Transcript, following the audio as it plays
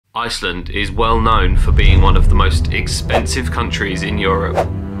Iceland is well known for being one of the most expensive countries in Europe.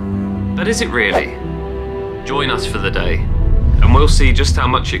 But is it really? Join us for the day, and we'll see just how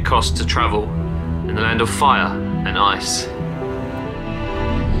much it costs to travel in the land of fire and ice.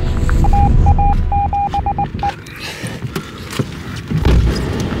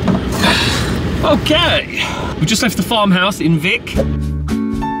 Okay, we just left the farmhouse in Vik.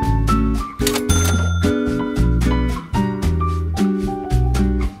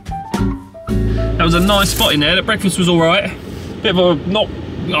 That was a nice spot in there. The breakfast was all right. Bit of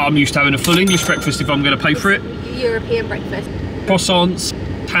a I'm used to having a full English breakfast if I'm going to pay for it. European breakfast. Croissants,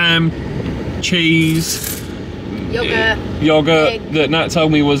 ham, cheese, yogurt that Nat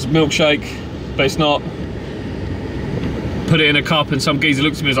told me was milkshake, but it's not. Put it in a cup and some geezer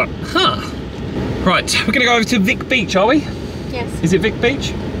looked at me and was like, huh. Right, we're going to go over to Vik Beach, are we? Yes. Is it Vik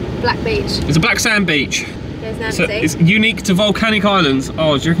Beach? Black Beach. It's a black sand beach. There's Nancy. It's unique to volcanic islands.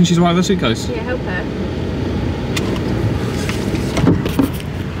 Oh, do you reckon she's right with her suitcase? Yeah, help her.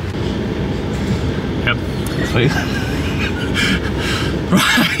 Yep. Please.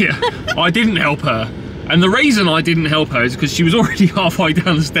 Right, yeah. I didn't help her. And the reason I didn't help her is because she was already halfway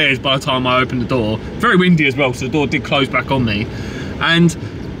down the stairs by the time I opened the door. Very windy as well, so the door did close back on me. And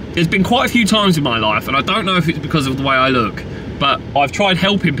there's been quite a few times in my life, and I don't know if it's because of the way I look, but I've tried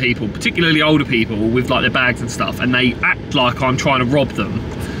helping people, particularly older people, with like their bags and stuff, and they act like I'm trying to rob them.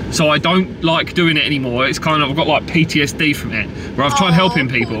 So I don't like doing it anymore. It's kind of, I've got like PTSD from it, where I've tried helping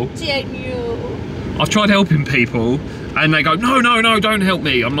people. I've tried helping people, and they go, no, don't help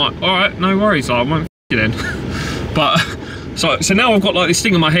me. I'm like, all right, no worries, I won't f you then. But, so now I've got like this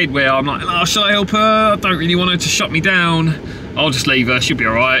thing in my head where I'm like, oh, should I help her? I don't really want her to shut me down. I'll just leave her, she'll be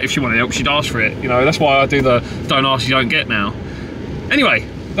all right. If she wanted help, she'd ask for it. You know, that's why I do the don't ask, you don't get now. Anyway,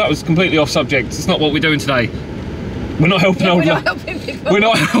 that was completely off subject. It's not what we're doing today. We're not helping We're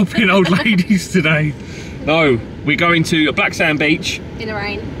not helping old ladies today. No, we're going to a black sand beach. In the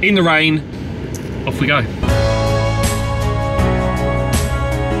rain. In the rain. Off we go.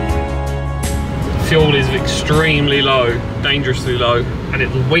 Fuel is extremely low, dangerously low, and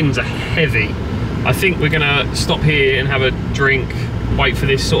the winds are heavy. I think we're gonna stop here and have a drink, wait for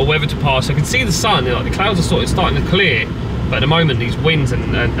this sort of weather to pass. I can see the sun, like the clouds are sort of starting to clear, but at the moment these winds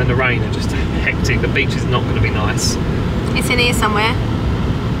and the rain are just hectic. The beach is not gonna be nice. It's in here somewhere.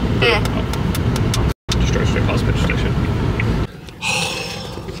 Yeah. Just drove straight past the petrol station.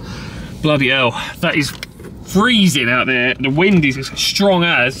 Bloody hell, that is freezing out there. The wind is as strong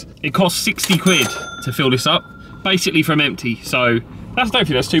as. It costs 60 quid to fill this up, basically from empty, so I don't think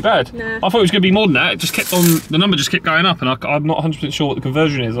that's too bad. Nah. I thought it was going to be more than that. It just kept on, the number just kept going up, and I'm not 100% sure what the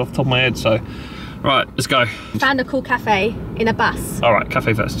conversion is off the top of my head, so. Right, let's go. Found a cool cafe in a bus. All right,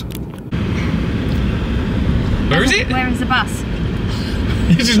 cafe first. Where is it? Where is the bus?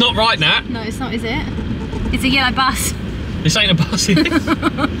 This is not right, Nat. No, it's not, is it? It's a yellow bus. This ain't a bus, is it?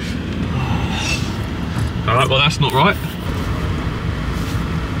 All right, well that's not right.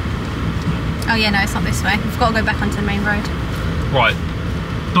 Oh yeah, no, it's not this way. We've got to go back onto the main road. Right,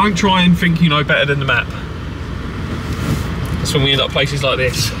 don't try and think you know better than the map. That's when we end up places like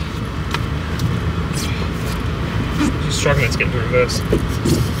this. Just struggling to get into reverse.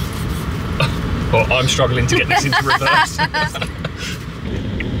 Well, I'm struggling to get this into reverse. Not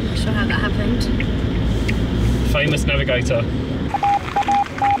sure how that happened. Famous navigator.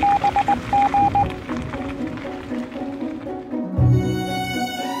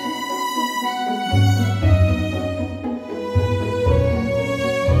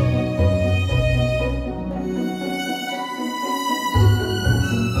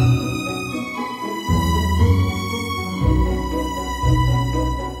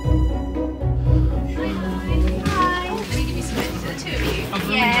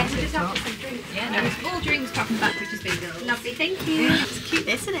 All drinks apart from that, which is big. Lovely, thank you. It's cute,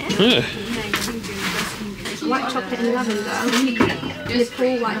 isn't it? Yeah. White chocolate and lavender.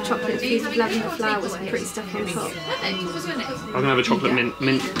 Liverpool white chocolate fused with lavender flowers with pretty stuff on top. I'm gonna have a chocolate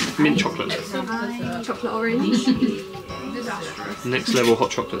mint chocolate. Chocolate orange. Next level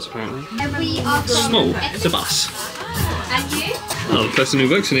hot chocolates apparently. Small. It's a bus. And you? Oh, the person who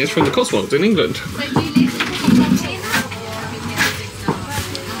works in here is from the Cotswolds in England.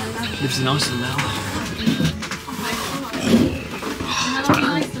 Lives in Iceland now.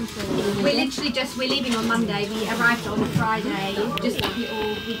 We're leaving on Monday. We arrived on Friday, just like the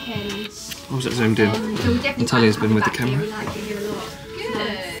all weekend. What was that zoomed in? Natalia's been with the camera.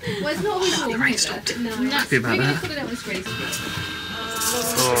 Good. Well, it's not always The rain stopped. No. Happy about that.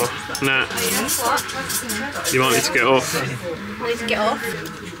 Oh, Nat. You might need to get off. I need to get off.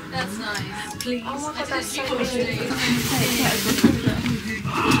 That's nice. Please. Oh my god, that's so cute.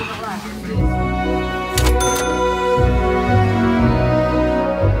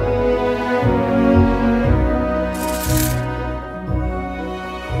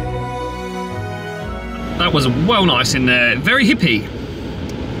 that was well nice in there. Very hippie.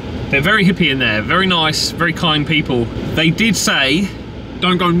 They're very hippie in there. Very nice, very kind people. They did say,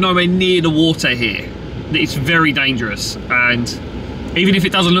 don't go nowhere near the water here. It's very dangerous. And even if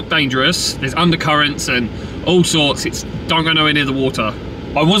it doesn't look dangerous, there's undercurrents and all sorts. Don't go nowhere near the water.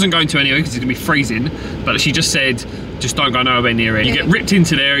 I wasn't going to anyway because it's gonna be freezing, but she just said, just don't go nowhere near it. You get ripped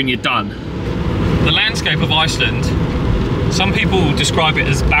into there and you're done. The landscape of Iceland, some people describe it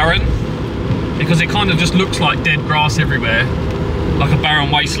as barren because it kind of just looks like dead grass everywhere, like a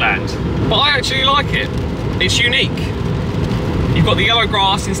barren wasteland. But I actually like it. It's unique. You've got the yellow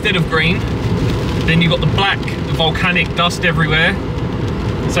grass instead of green. Then you've got the black volcanic dust everywhere.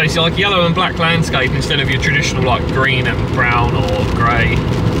 So it's like yellow and black landscape instead of your traditional like green and brown or grey.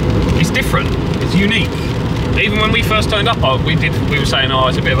 It's different, it's unique. Even when we first turned up, we were saying, oh,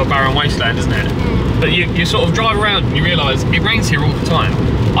 it's a bit of a barren wasteland, isn't it? But you sort of drive around and you realise it rains here all the time.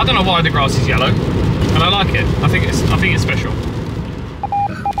 I don't know why the grass is yellow, and I like it. I think it's special.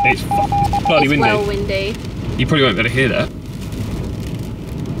 It's bloody windy. Well windy. You probably won't be able to hear that.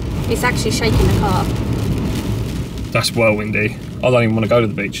 It's actually shaking the car. That's well windy. I don't even want to go to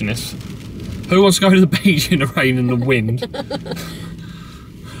the beach in this. Who wants to go to the beach in the rain and the wind?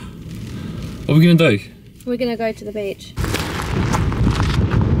 What are we going to do? We're going to go to the beach.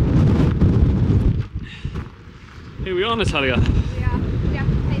 Here we are, Natalia. Yeah, we have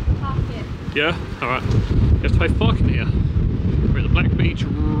to pay for parking. Yeah? Alright. You have to pay for parking here. We're at the Black Beach or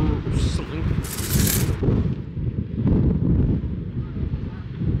something.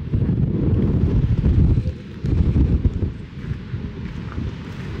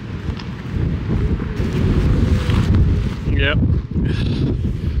 Yep.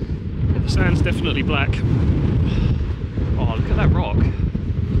 The sand's definitely black. Oh, look at that rock.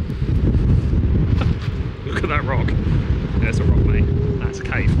 Look at that rock. There's a rock, mate. That's a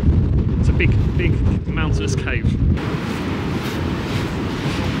cave. It's a big, big mountainous cave.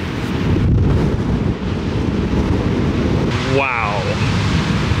 Wow.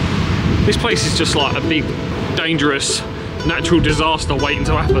 This place is just like a big, dangerous, natural disaster waiting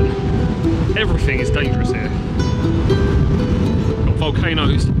to happen. Everything is dangerous here. Got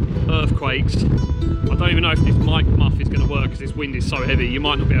volcanoes, earthquakes. I don't even know if this mic muff is going to work because this wind is so heavy. You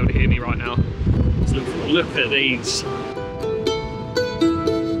might not be able to hear me right now. Let's look at these.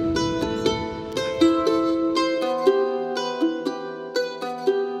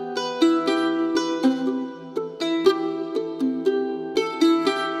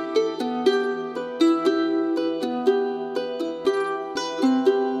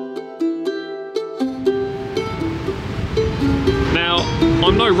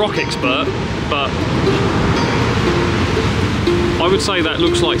 I'm no rock expert, but I would say that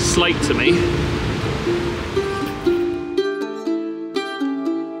looks like slate to me.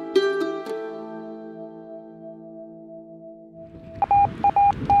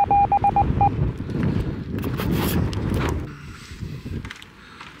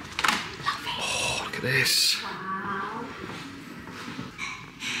 Oh, look at this.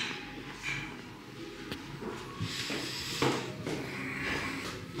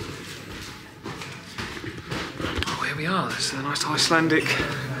 We are. This is a nice Icelandic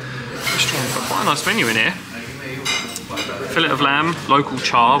restaurant. Got quite a nice menu in here. Fillet of lamb, local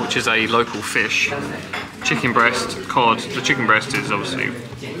char, which is a local fish. Chicken breast, cod. The chicken breast is obviously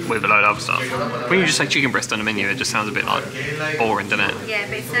with a load of other stuff. When you just say chicken breast on the menu, it just sounds a bit like boring, doesn't it? Yeah,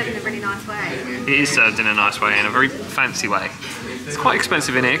 but it's served in a really nice way. It is served in a nice way, in a very fancy way. It's quite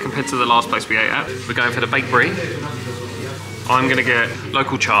expensive in here compared to the last place we ate at. We're going for the baked brie. I'm going to get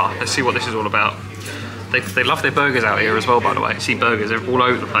local char. Let's see what this is all about. They love their burgers out here as well, by the way. You see burgers, they're all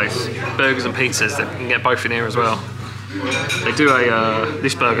over the place. Burgers and pizzas, you can get both in here as well. They do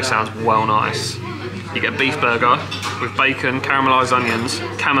this burger sounds well nice. You get a beef burger with bacon, caramelised onions,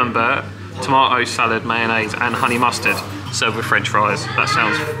 camembert, tomato salad, mayonnaise and honey mustard, served with french fries. That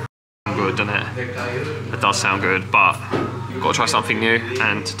sounds good, doesn't it? It does sound good, but we've got to try something new,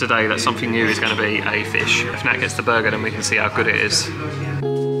 and today that something new is going to be a fish. If Nat gets the burger, then we can see how good it is.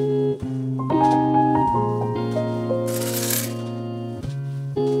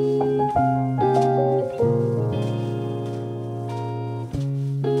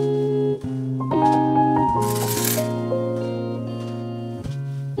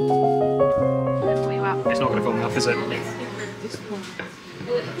 It's not going to fill me up, is it? I've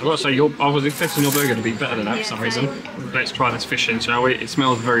got to say, I was expecting your burger to be better than that for some reason. Let's try this fish in, shall we? It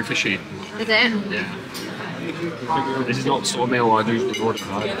smells very fishy. Is it? Yeah. This is not the sort of meal I usually order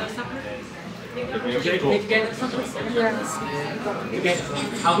for. Alright.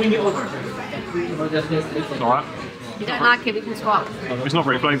 You don't like it, we can swap. It's not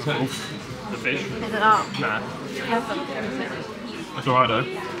very flavourful. The fish? Is it not? Nah. That's alright though.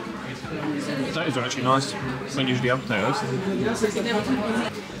 Potatoes are actually nice. Don't usually have potatoes.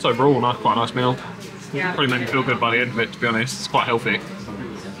 So overall, quite a nice meal. Yeah. Probably made me feel good by the end of it, to be honest. It's quite healthy.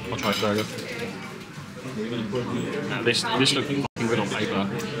 I'll try a burger. This looks fucking good on paper.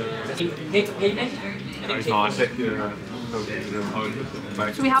 That is nice. Should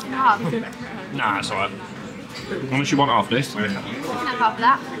we have half? Nah, it's alright. Unless you want half this. Have half of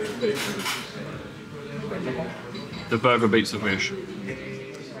that. The burger beats the fish.